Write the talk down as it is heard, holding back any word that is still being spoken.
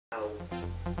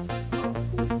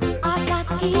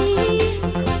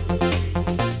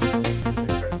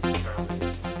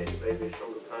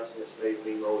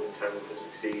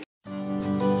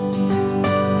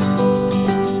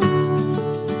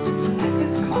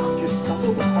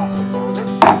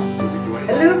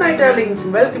Hello my darlings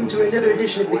and welcome to another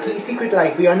edition of The Key Secret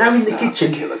Life. We are now in the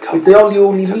kitchen with the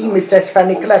only me, Mrs.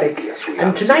 Fanny Claddock,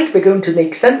 and tonight we're going to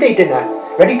make Sunday dinner,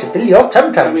 ready to fill your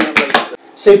tum-tum.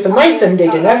 So for my Sunday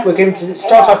dinner we're going to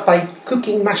start off by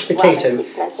cooking mashed potato.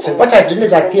 So what I've done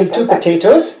is I've peeled 2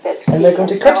 potatoes and we're going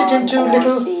to cut it into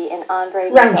little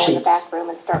round shapes,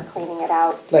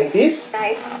 like this.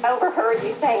 I overheard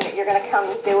you saying that you're going to come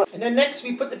do it. And then next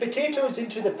we put the potatoes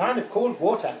into the pan of cold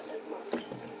water.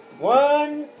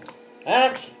 1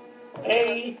 at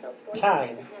a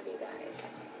time.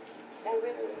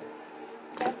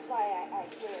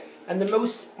 And the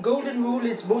most golden rule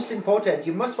is most important.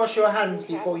 You must wash your hands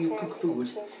before you cook food.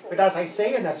 But as I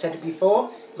say, and I've said it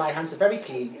before, my hands are very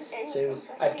clean. So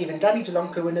I've given Danny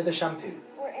DeLonco another shampoo.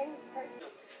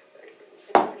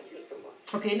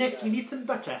 Okay, next we need some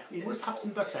butter. We must have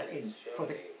some butter in for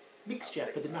the mixture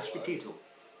for the mashed potato.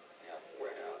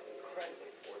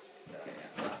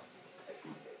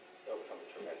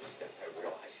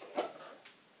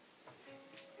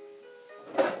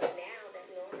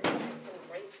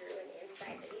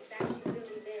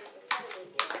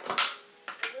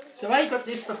 So I got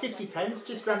this for 50p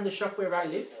just round the shop where I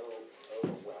live.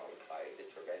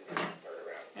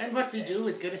 And what we do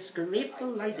is get a scraper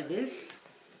like this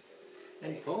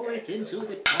and pour it into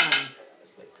the pan.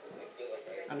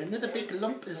 And another big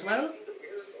lump as well.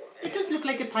 It does look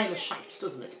like a pile of shite,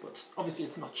 doesn't it? But obviously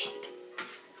it's not shite.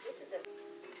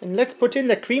 And let's put in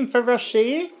the cream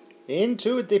fraiche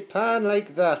into the pan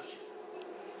like that.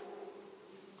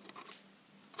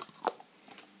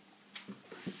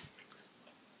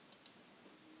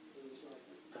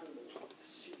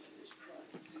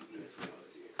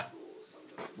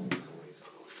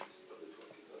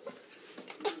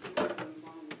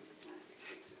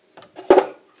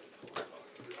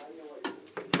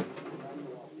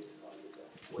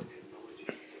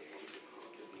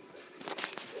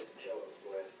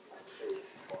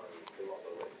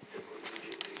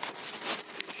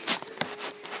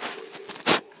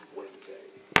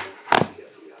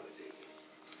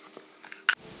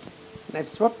 And I've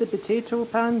swapped the potato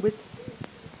pan with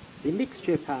the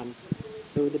mixture pan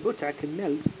so the butter can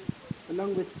melt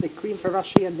along with the cream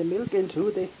fraiche and the milk into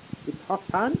the hot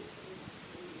pan,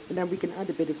 and then we can add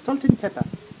a bit of salt and pepper.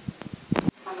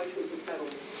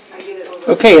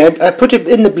 Okay, I put it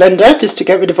in the blender just to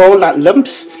get rid of all that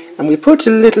lumps, and we put a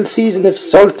little season of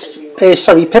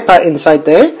pepper inside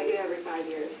there.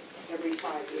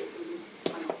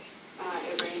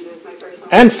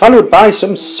 And followed by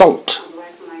some salt.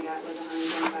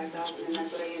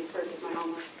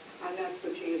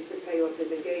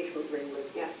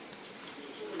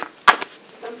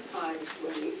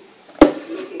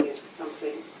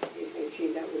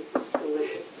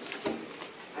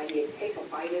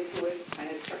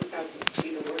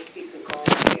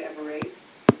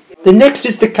 The next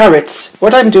is the carrots.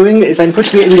 What I'm doing is I'm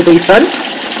putting it in the basin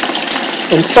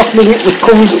and softening it with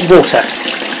cold water.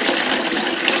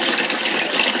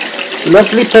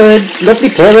 Lovely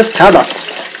pair of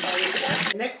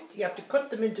carrots. Next you have to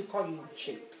cut them into coin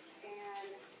shapes.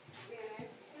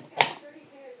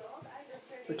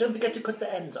 But don't forget to cut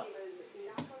the ends off.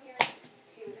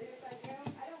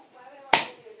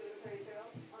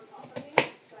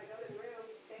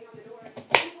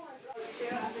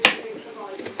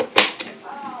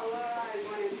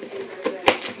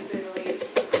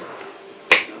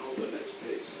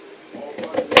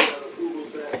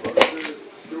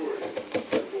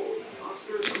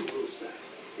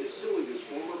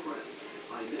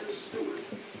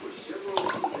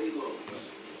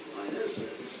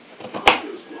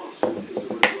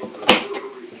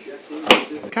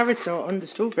 Carrots are on the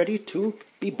stove ready to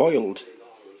be boiled.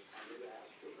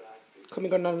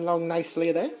 Coming on along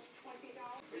nicely there.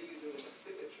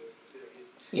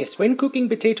 Yes, when cooking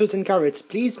potatoes and carrots,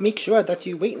 please make sure that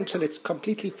you wait until it's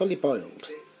completely fully boiled.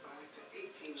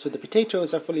 So the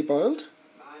potatoes are fully boiled.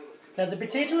 Now the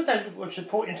potatoes I should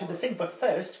pour into the sink, but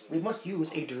first we must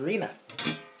use a drainer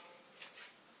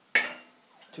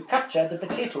to capture the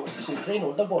potatoes to drain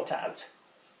all the water out.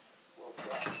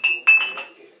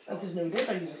 As there's no lid,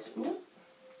 I use a spoon.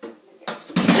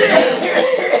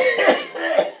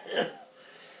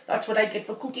 That's what I get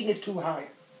for cooking it too high.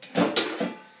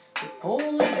 So pour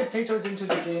the potatoes into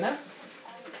the drainer.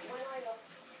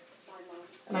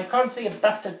 And I can't say a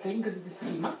bastard thing because of the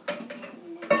steamer.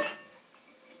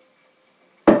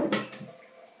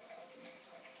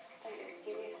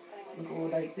 And go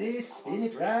like this, spin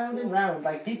it round and round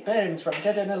like Pete Burns from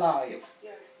Dead and Alive.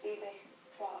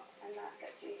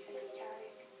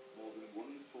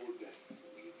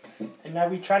 And now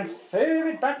we transfer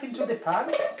it back into the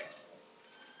pan.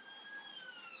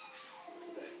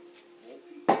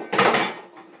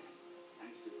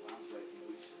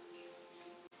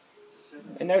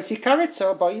 now see, carrots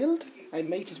are boiled. I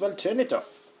might as well turn it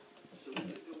off.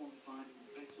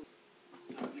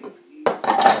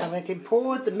 And I can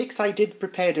pour the mix I did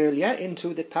prepared earlier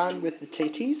into the pan with the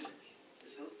tatties.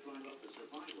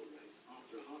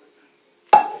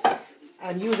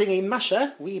 And using a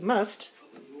masher, we must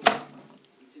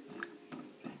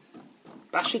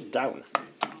bash it down.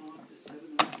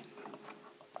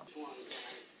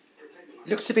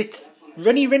 Looks a bit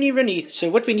runny. So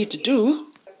what we need to do,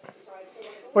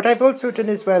 what I've also done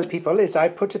as well, people, is I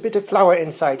put a bit of flour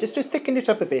inside just to thicken it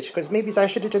up a bit, because maybe I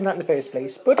should have done that in the first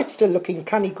place, but it's still looking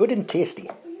canny good and tasty.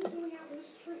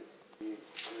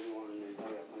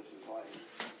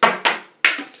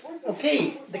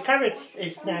 Okay, the carrot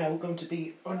is now going to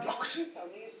be unlocked.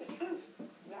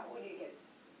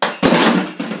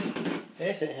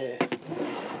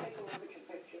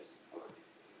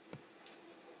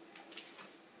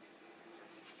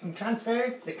 And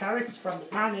transfer the carrots from the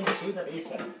pan into the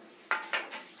basin.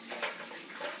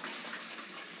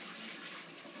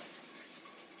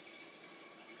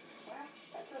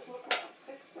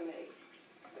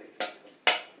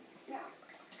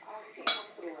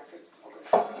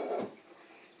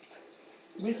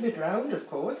 Whizzle it round, of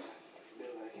course.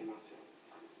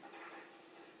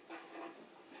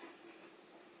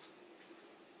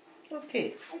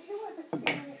 Okay. Have you ever seen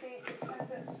anything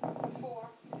defendant before?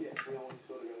 Yeah, we always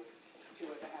sort of go. Did you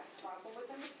ever have a problem with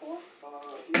them before?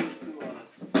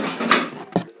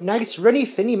 Nice runny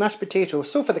thinny mashed potato.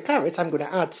 So for the carrots I'm going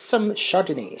to add some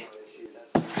Chardonnay.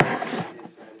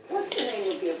 What's the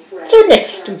name of your friend? So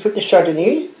next we put the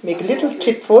Chardonnay, make a little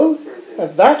tipful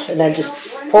of that and then just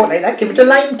pour it like that, give it a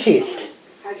lime taste.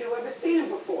 Had you ever seen him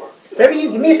before?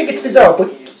 You may think it's bizarre,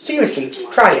 but seriously,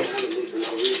 try it.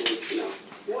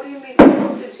 What do you mean you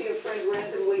bumped into your friend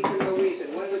randomly for no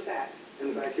reason? When was that?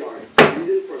 In the backyard.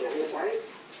 Reason for the whole fight?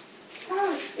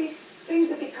 Oh, see,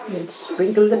 things are becoming... And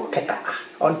sprinkle the pepper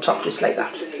on top just like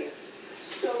that.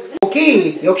 So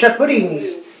Okay, Yorkshire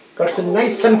puddings. Got some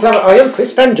nice sunflower oil,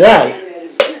 crisp and dry.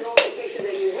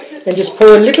 And just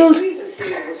pour a little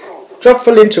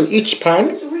dropful into each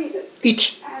pan.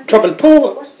 Drop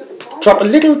a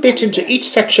little bit into each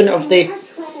section of the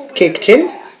cake tin.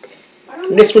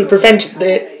 And this will prevent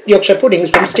the Yorkshire puddings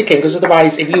from sticking, because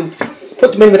otherwise if you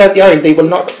put them in without the oil they will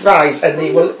not rise and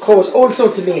they will cause all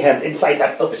sorts of mayhem inside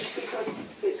that oven.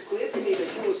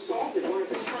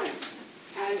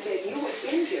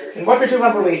 And what we do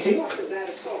while we're waiting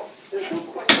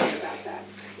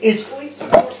is,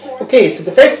 okay, so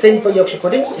the first thing for Yorkshire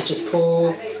puddings is just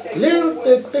pour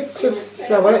little bits of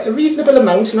flour, a reasonable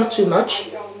amount, not too much.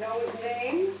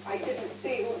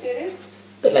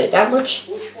 Bit like that much.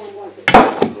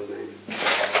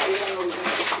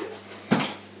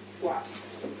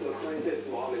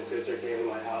 Mom and sister came to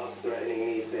my house threatening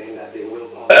me, saying that they will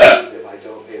call the police if I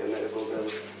don't pay the medical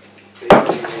bills. They told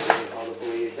me they would call the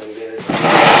police and they're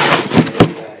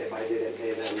saying that if I didn't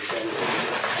pay them,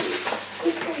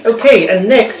 then... Okay, and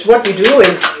next what we do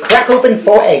is crack open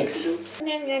 4 eggs.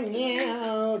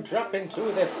 Drop into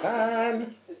the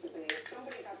pan.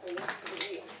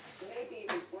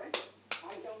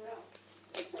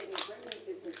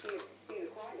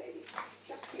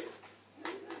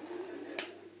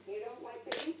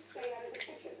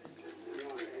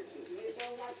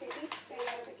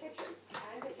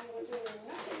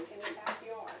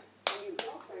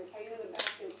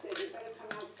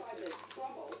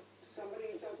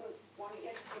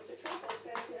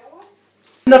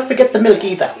 Not forget the milk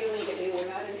either. Feeling that you were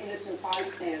not an innocent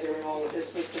bystander in all of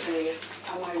this, Mr. Bailey.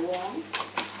 Am I wrong?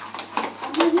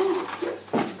 Am I wrong? Yes.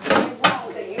 Am I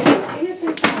wrong that you were an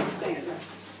innocent bystander?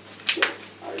 Yes,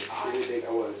 I didn't think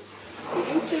I was. Did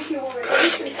you think you were an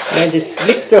innocent And just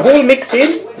mix the whole mix in.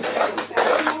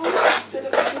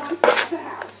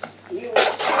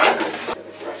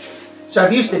 So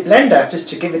I've used the blender just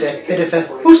to give it a bit of a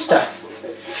booster.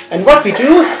 And what we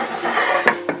do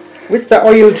with the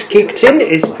oiled cake tin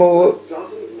is pour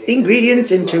ingredients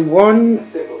into one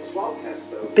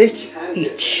bit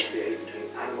each,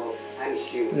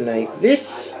 like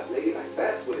this.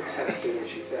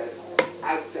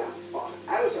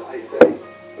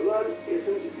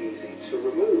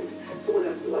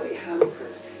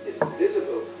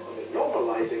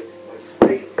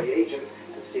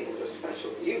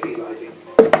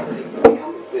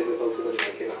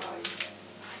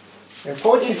 And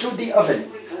pour it into the oven.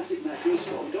 Classic mattress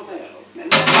from Domeo.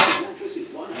 Mattress is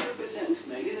 100%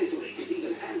 made in Italy. It's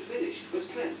even hand-finished for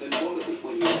strength and quality.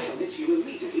 When you lay on it, you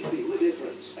immediately feel the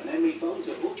difference. And memory foam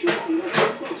supports your body like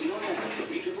you're floating on air. The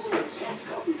beautiful and soft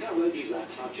cotton cover gives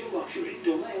that touch of luxury.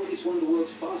 Domeo is one of the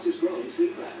world's fastest-growing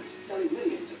sleep brands, selling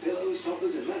millions of pillows,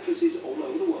 toppers, and mattresses all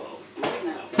over the world. Right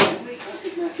now.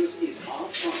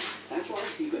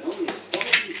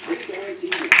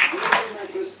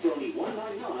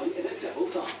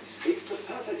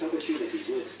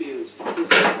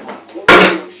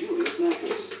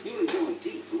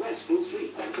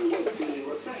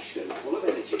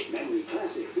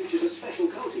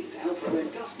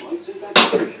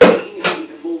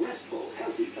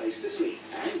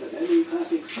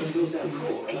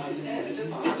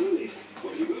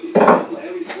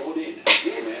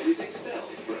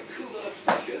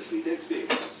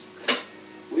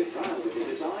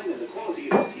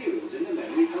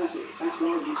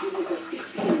 unit at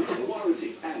 15 for the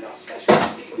warranty and our special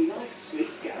 60 nights sleep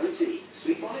guarantee.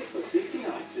 Sleep on it for 60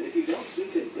 nights, and if you don't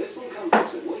sleep in blissful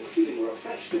comfort, awake feeling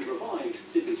refreshed and revived,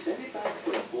 simply send it back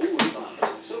for a full refund.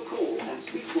 So call and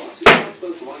speak to our sleep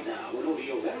experts right now and order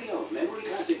your very own memory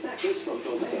classic mattress from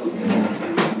Domeo today.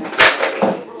 And right now,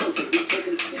 for promotion, we've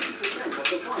taken 50% off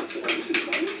the price of a new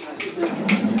memory classic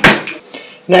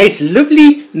mattress. Nice,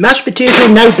 lovely mashed potato,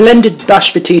 now blended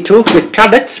mashed potato with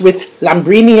carrots, with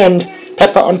lambrini and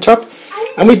pepper on top.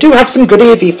 And we do have some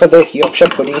gravy for the Yorkshire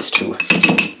puddings too.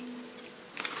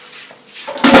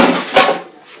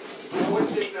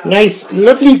 Nice,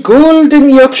 lovely golden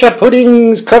Yorkshire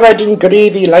puddings covered in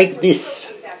gravy like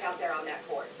this.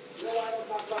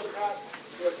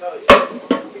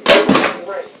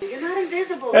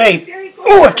 Right.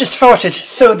 Oh, I've just farted.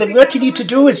 So then what you need to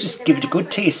do is just give it a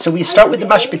good taste. So we start with the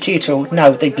mashed potato.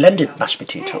 Now, they blended mashed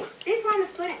potato. They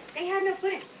promised pudding. They had no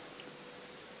pudding.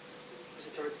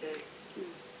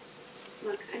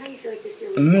 Look, I know you feel like this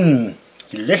year was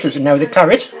Delicious. And now the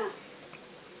carrot.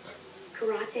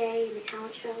 Karate and the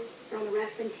talent show. We're on the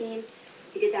wrestling team.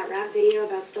 You did that rap video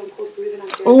about Stone Cold Groovin' on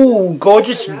Thursday. Oh,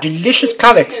 gorgeous, delicious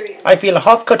carrot. I feel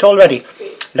half cut already.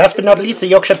 Last but not least, the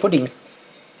Yorkshire pudding.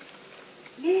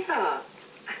 Yeah.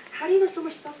 How do you know so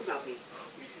much stuff about me?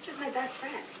 Your sister's my best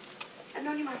friend. I've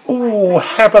known you my whole life. Oh,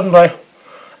 heavenly.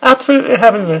 Absolutely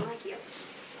heavenly. I like you.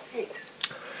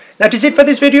 Thanks. That is it for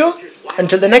this video.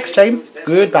 Until the next time,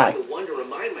 goodbye.